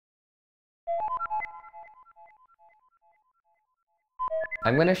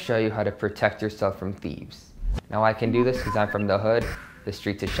I'm going to show you how to protect yourself from thieves. Now I can do this because I'm from the hood, the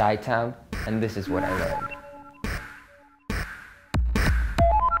streets of Chi-Town, and this is what I learned.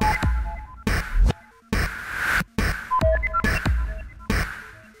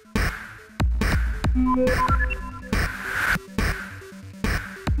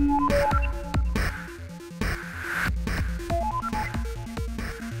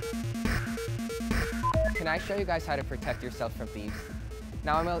 Can I show you guys how to protect yourself from thieves?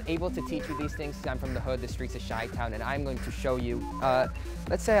 Now I'm able to teach you these things because I'm from the hood, the streets of Chi-Town, and I'm going to show you,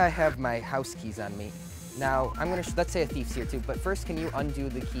 let's say I have my house keys on me. Now I'm going to, let's say a thief's here too, but first can you undo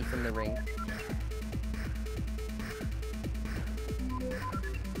the key from the ring?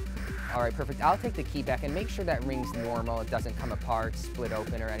 All right, perfect. I'll take the key back and make sure that ring's normal. It doesn't come apart, split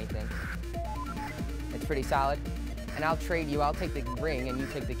open or anything. It's pretty solid. And I'll trade you, I'll take the ring and you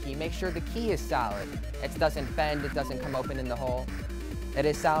take the key. Make sure the key is solid. It doesn't bend, it doesn't come open in the hole. It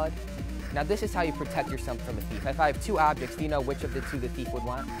is solid. Now this is how you protect yourself from a thief. If I have two objects, do you know which of the two the thief would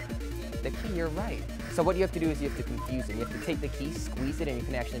want? The key, you're right. So what you have to do is you have to confuse him. You have to take the key, squeeze it, and you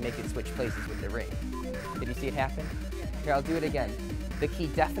can actually make it switch places with the ring. Did you see it happen? Here, I'll do it again. The key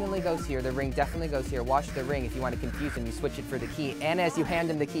definitely goes here, the ring definitely goes here. Watch the ring. If you want to confuse him, you switch it for the key. And as you hand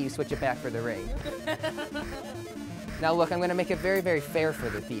him the key, you switch it back for the ring. Now look, I'm going to make it very, very fair for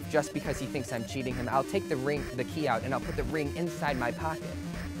the thief, just because he thinks I'm cheating him. I'll take the key out, and I'll put the ring inside my pocket.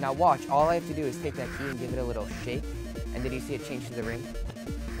 Now watch, all I have to do is take that key and give it a little shake. And did you see it change to the ring?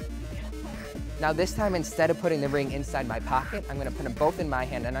 Now this time, instead of putting the ring inside my pocket, I'm going to put them both in my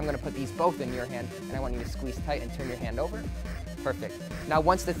hand, and I'm going to put these both in your hand, and I want you to squeeze tight and turn your hand over. Perfect. Now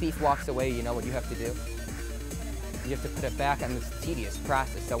once the thief walks away, you know what you have to do? You have to put it back on this tedious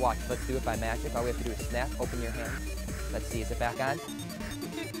process. So watch, let's do it by magic. All we have to do is snap, open your hand. Let's see, is it back on?